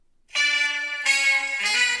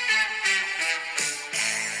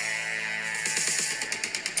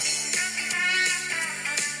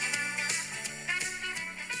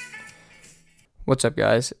What's up,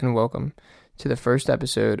 guys, and welcome to the first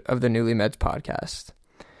episode of the TheNewlyMeds Podcast.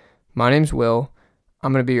 My name's Will.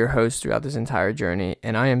 I'm going to be your host throughout this entire journey,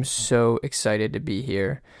 and I am so excited to be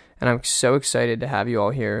here, and I'm so excited to have you all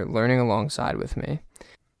here learning alongside with me.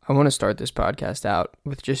 I want to start this podcast out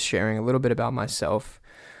with just sharing a little bit about myself,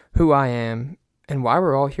 who I am, and why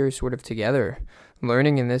we're all here sort of together,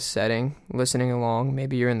 learning in this setting, listening along.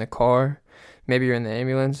 Maybe you're in the car, maybe you're in the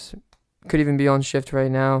ambulance, could even be on shift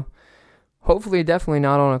right now. Hopefully, definitely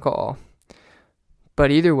not on a call. But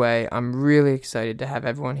either way, I'm really excited to have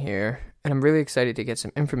everyone here, and I'm really excited to get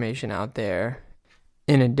some information out there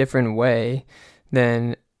in a different way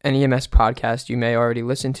than an EMS podcast you may already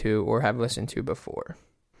listen to or have listened to before.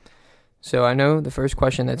 So I know the first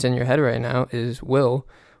question that's in your head right now is, Will,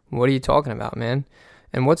 what are you talking about, man?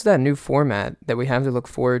 And what's that new format that we have to look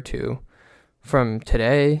forward to from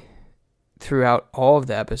today throughout all of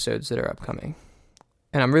the episodes that are upcoming?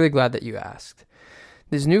 And I'm really glad that you asked.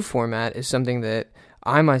 This new format is something that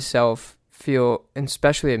I myself feel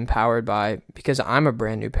especially empowered by because I'm a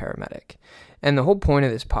brand new paramedic. And the whole point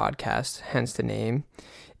of this podcast, hence the name,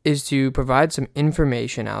 is to provide some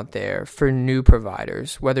information out there for new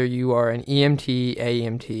providers, whether you are an EMT,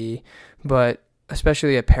 AEMT, but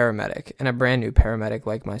especially a paramedic and a brand new paramedic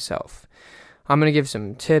like myself. I'm going to give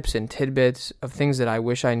some tips and tidbits of things that I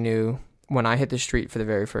wish I knew when I hit the street for the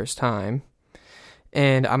very first time.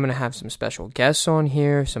 And I'm going to have some special guests on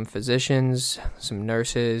here, some physicians, some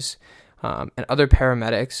nurses, and other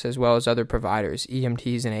paramedics, as well as other providers,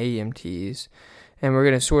 EMTs and AEMTs. And we're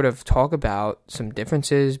going to sort of talk about some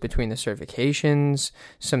differences between the certifications,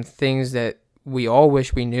 some things that we all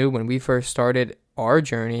wish we knew when we first started our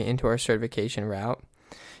journey into our certification route,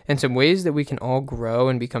 and some ways that we can all grow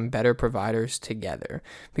and become better providers together.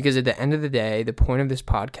 Because at the end of the day, the point of this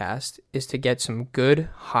podcast is to get some good,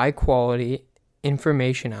 high-quality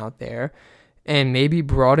information out there and maybe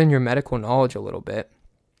broaden your medical knowledge a little bit,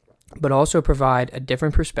 but also provide a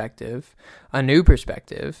different perspective, a new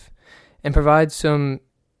perspective, and provide some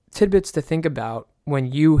tidbits to think about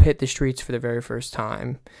when you hit the streets for the very first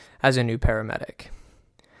time as a new paramedic.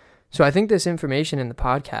 So I think this information in the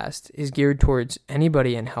podcast is geared towards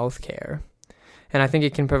anybody in healthcare, and I think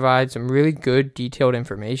it can provide some really good detailed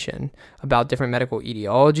information about different medical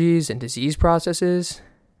etiologies and disease processes.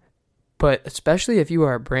 But especially if you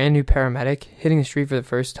are a brand new paramedic hitting the street for the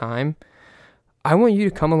first time, I want you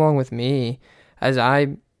to come along with me as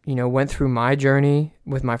I, went through my journey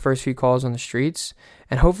with my first few calls on the streets,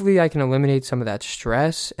 and hopefully I can eliminate some of that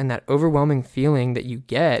stress and that overwhelming feeling that you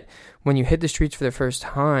get when you hit the streets for the first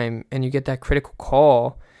time and you get that critical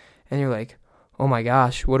call and you're like, oh my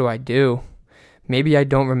gosh, what do I do? Maybe I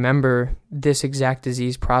don't remember this exact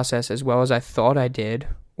disease process as well as I thought I did,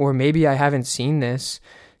 or maybe I haven't seen this,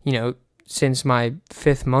 since my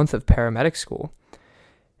 5th month of paramedic school.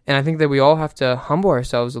 And I think that we all have to humble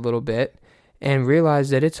ourselves a little bit and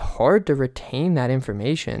realize that it's hard to retain that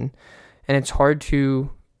information, and it's hard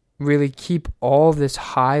to really keep all of this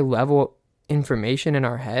high level information in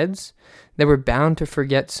our heads, that we're bound to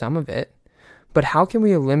forget some of it. But how can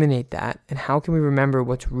we eliminate that, and how can we remember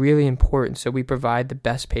what's really important so we provide the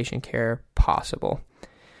best patient care possible?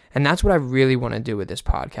 And that's what I really want to do with this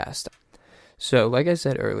podcast. So like I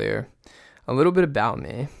said earlier, a little bit about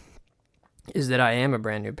me is that I am a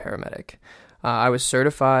brand new paramedic. I was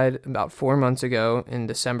certified about 4 months ago in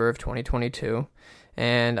December of 2022,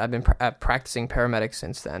 and I've been practicing paramedic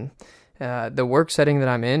since then. The work setting that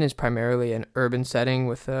I'm in is primarily an urban setting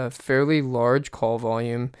with a fairly large call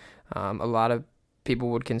volume. A lot of people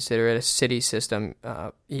would consider it a city system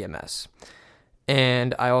EMS.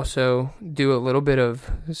 And I also do a little bit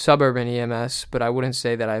of suburban EMS, but I wouldn't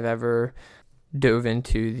say that I've ever dove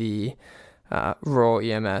into the rural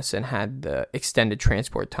EMS and had the extended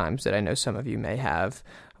transport times that I know some of you may have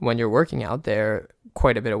when you're working out there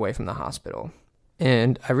quite a bit away from the hospital.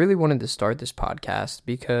 And I really wanted to start this podcast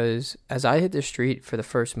because as I hit the street for the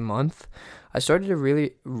first month, I started to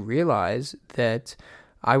really realize that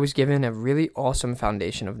I was given a really awesome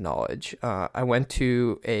foundation of knowledge. I went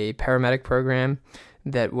to a paramedic program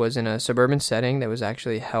that was in a suburban setting that was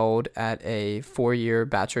actually held at a 4-year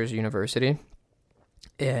bachelor's university,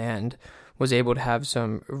 and was able to have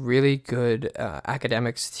some really good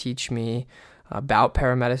academics teach me about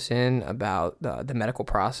paramedicine, about the medical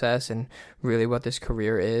process, and really what this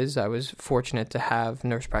career is. I was fortunate to have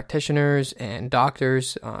nurse practitioners and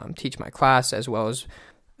doctors teach my class, as well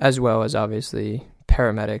as obviously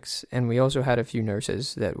paramedics, and we also had a few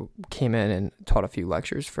nurses that came in and taught a few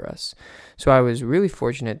lectures for us. So I was really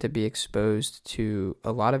fortunate to be exposed to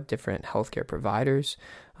a lot of different healthcare providers,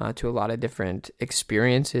 to a lot of different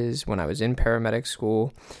experiences when I was in paramedic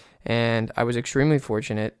school, And I was extremely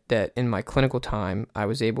fortunate that in my clinical time, I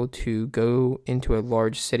was able to go into a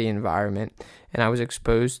large city environment, and I was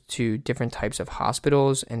exposed to different types of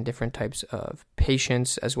hospitals and different types of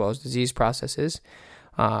patients as well as disease processes.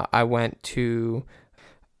 I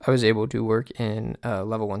was able to work in a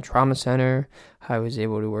level 1 trauma center. I was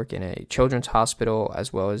able to work in a children's hospital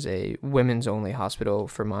as well as a women's only hospital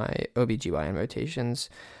for my OBGYN rotations,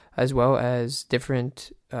 as well as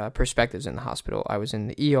different perspectives in the hospital. I was in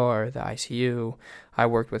the ER, the ICU. I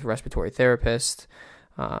worked with respiratory therapists.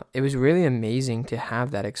 It was really amazing to have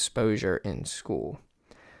that exposure in school.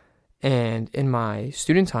 And in my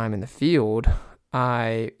student time in the field,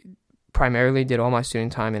 I primarily did all my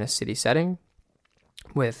student time in a city setting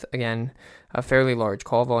with, again, a fairly large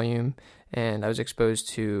call volume, and I was exposed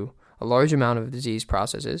to a large amount of disease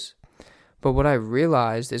processes. But what I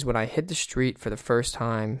realized is when I hit the street for the first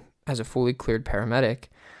time as a fully cleared paramedic,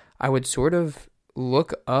 I would sort of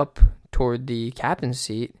look up toward the captain's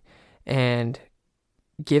seat and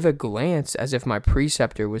give a glance as if my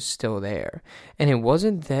preceptor was still there. And it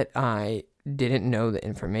wasn't that I didn't know the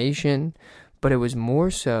information, but it was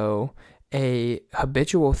more so a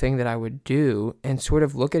habitual thing that I would do and sort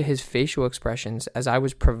of look at his facial expressions as I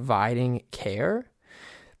was providing care.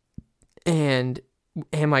 And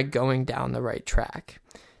am I going down the right track?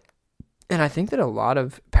 And I think that a lot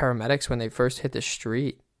of paramedics, when they first hit the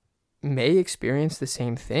street, may experience the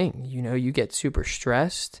same thing. You know, you get super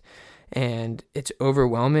stressed and it's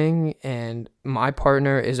overwhelming. And my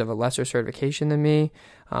partner is of a lesser certification than me.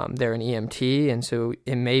 They're an EMT. And so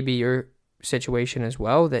it may be your situation as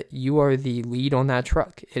well, that you are the lead on that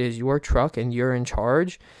truck. It is your truck and you're in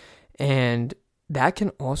charge, and that can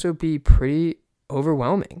also be pretty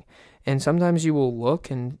overwhelming. And sometimes you will look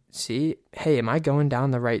and see, hey, am I going down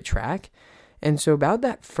the right track? And so about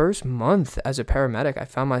that first month as a paramedic, I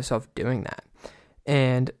found myself doing that.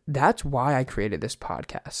 And that's why I created this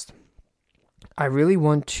podcast. I really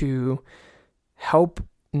want to help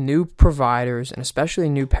new providers and especially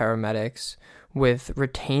new paramedics with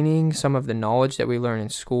retaining some of the knowledge that we learn in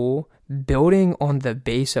school, building on the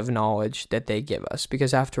base of knowledge that they give us.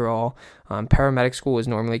 Because after all, paramedic school is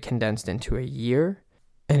normally condensed into a year.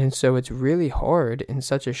 And so it's really hard in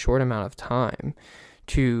such a short amount of time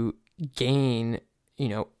to gain,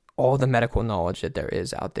 all the medical knowledge that there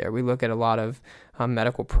is out there. We look at a lot of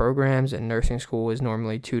medical programs, and nursing school is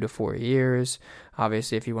normally 2 to 4 years.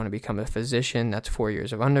 Obviously, if you want to become a physician, that's 4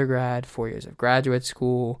 years of undergrad, 4 years of graduate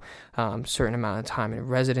school, certain amount of time in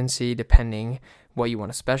residency, depending what you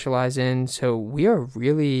want to specialize in. So we are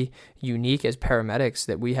really unique as paramedics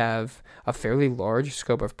that we have a fairly large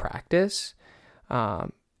scope of practice.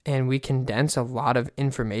 And we condense a lot of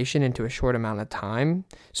information into a short amount of time.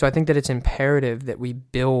 So I think that it's imperative that we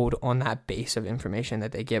build on that base of information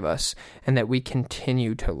that they give us and that we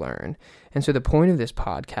continue to learn. And so the point of this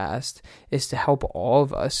podcast is to help all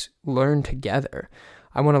of us learn together.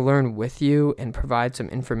 I want to learn with you and provide some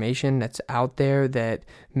information that's out there that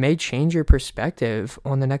may change your perspective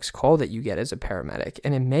on the next call that you get as a paramedic.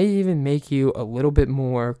 And it may even make you a little bit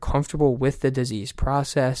more comfortable with the disease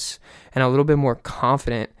process and a little bit more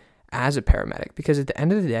confident as a paramedic. Because at the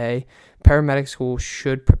end of the day, paramedic school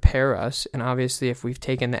should prepare us. And obviously, if we've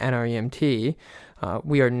taken the NREMT,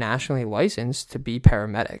 we are nationally licensed to be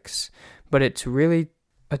paramedics. But it's really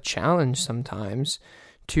a challenge sometimes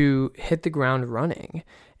to hit the ground running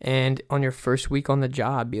and on your first week on the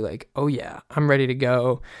job be like, oh yeah, I'm ready to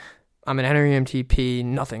go. I'm an NREMTP,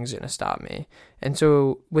 nothing's going to stop me. And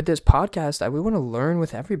so with this podcast, we want to learn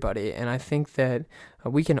with everybody. And I think that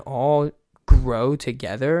we can all grow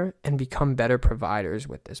together and become better providers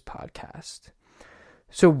with this podcast.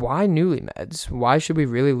 So why Newly Meds? Why should we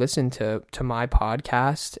really listen to my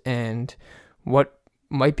podcast, and what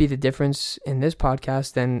might be the difference in this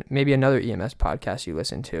podcast than maybe another EMS podcast you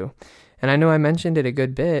listen to? And I know I mentioned it a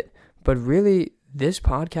good bit, but really this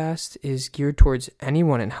podcast is geared towards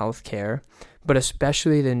anyone in healthcare, but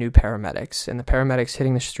especially the new paramedics and the paramedics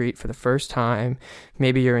hitting the street for the first time.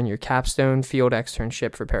 Maybe you're in your capstone field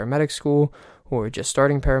externship for paramedic school or just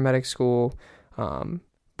starting paramedic school.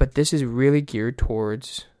 But this is really geared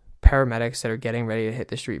towards paramedics that are getting ready to hit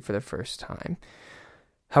the street for the first time.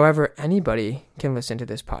 However, anybody can listen to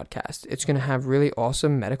this podcast. It's going to have really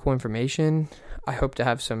awesome medical information. I hope to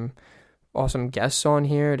have some awesome guests on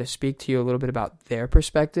here to speak to you a little bit about their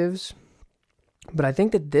perspectives. But I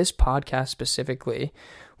think that this podcast specifically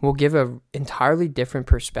will give an entirely different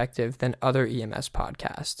perspective than other EMS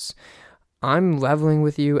podcasts. I'm leveling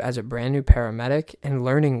with you as a brand new paramedic and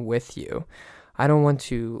learning with you. I don't want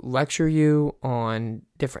to lecture you on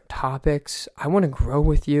different topics. I want to grow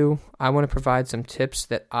with you. I want to provide some tips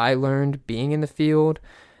that I learned being in the field,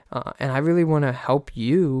 And I really want to help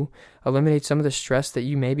you eliminate some of the stress that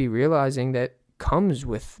you may be realizing that comes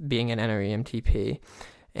with being an NREMTP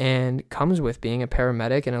and comes with being a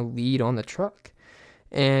paramedic and a lead on the truck.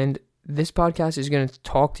 And this podcast is going to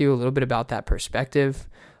talk to you a little bit about that perspective,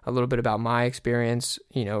 a little bit about my experience,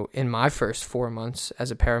 in my first 4 months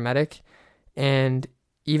as a paramedic, and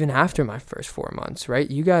even after my first 4 months, right?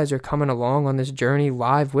 You guys are coming along on this journey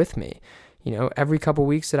live with me. Every couple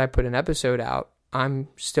weeks that I put an episode out, I'm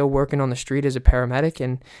still working on the street as a paramedic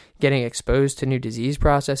and getting exposed to new disease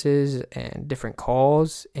processes and different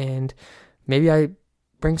calls. And maybe I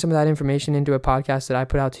bring some of that information into a podcast that I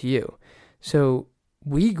put out to you. So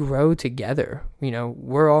we grow together.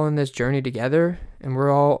 We're all in this journey together, and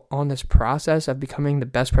we're all on this process of becoming the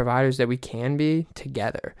best providers that we can be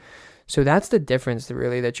together. So that's the difference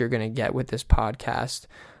that you're going to get with this podcast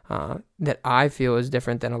that I feel is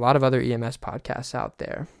different than a lot of other EMS podcasts out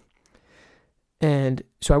there. And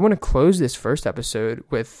so I want to close this first episode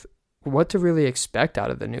with what to really expect out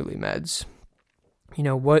of the Newly Meds.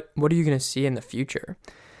 What are you going to see in the future?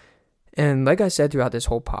 And like I said throughout this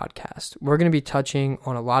whole podcast, we're going to be touching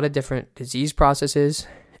on a lot of different disease processes,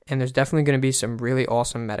 and there's definitely going to be some really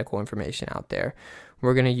awesome medical information out there.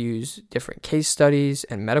 We're going to use different case studies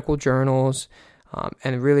and medical journals,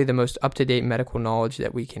 and really the most up-to-date medical knowledge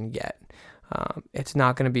that we can get. It's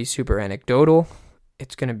not going to be super anecdotal.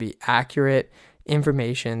 It's going to be accurate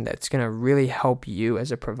information that's going to really help you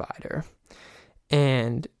as a provider.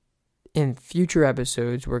 And in future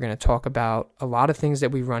episodes, we're going to talk about a lot of things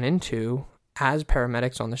that we run into as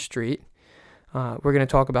paramedics on the street. We're going to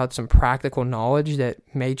talk about some practical knowledge that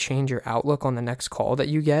may change your outlook on the next call that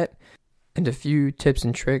you get, and a few tips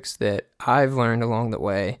and tricks that I've learned along the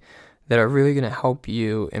way that are really going to help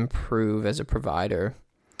you improve as a provider,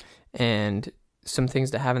 and some things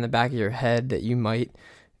to have in the back of your head that you might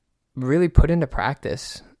really put into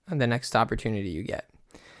practice the next opportunity you get.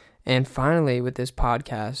 And finally, with this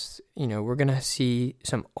podcast, we're going to see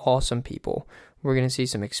some awesome people. We're going to see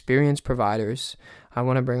some experienced providers. I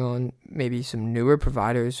want to bring on maybe some newer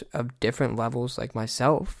providers of different levels like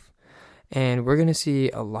myself. And we're going to see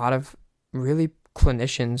a lot of really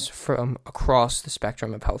clinicians from across the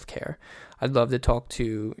spectrum of healthcare. I'd love to talk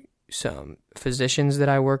to some physicians that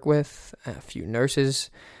I work with, a few nurses,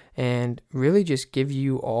 and really just give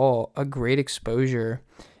you all a great exposure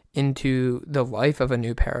into the life of a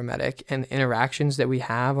new paramedic and the interactions that we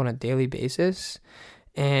have on a daily basis,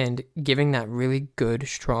 and giving that really good,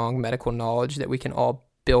 strong medical knowledge that we can all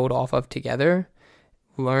build off of together,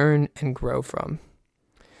 learn, and grow from.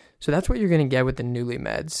 So that's what you're going to get with the Newly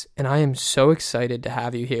Meds, and I am so excited to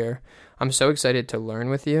have you here. I'm so excited to learn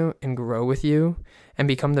with you and grow with you and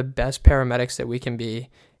become the best paramedics that we can be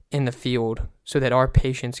in the field so that our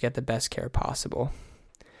patients get the best care possible.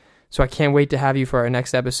 So I can't wait to have you for our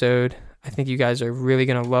next episode. I think you guys are really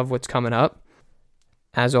going to love what's coming up.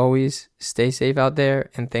 As always, stay safe out there,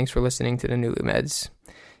 and thanks for listening to the Newly Meds.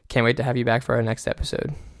 Can't wait to have you back for our next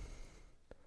episode.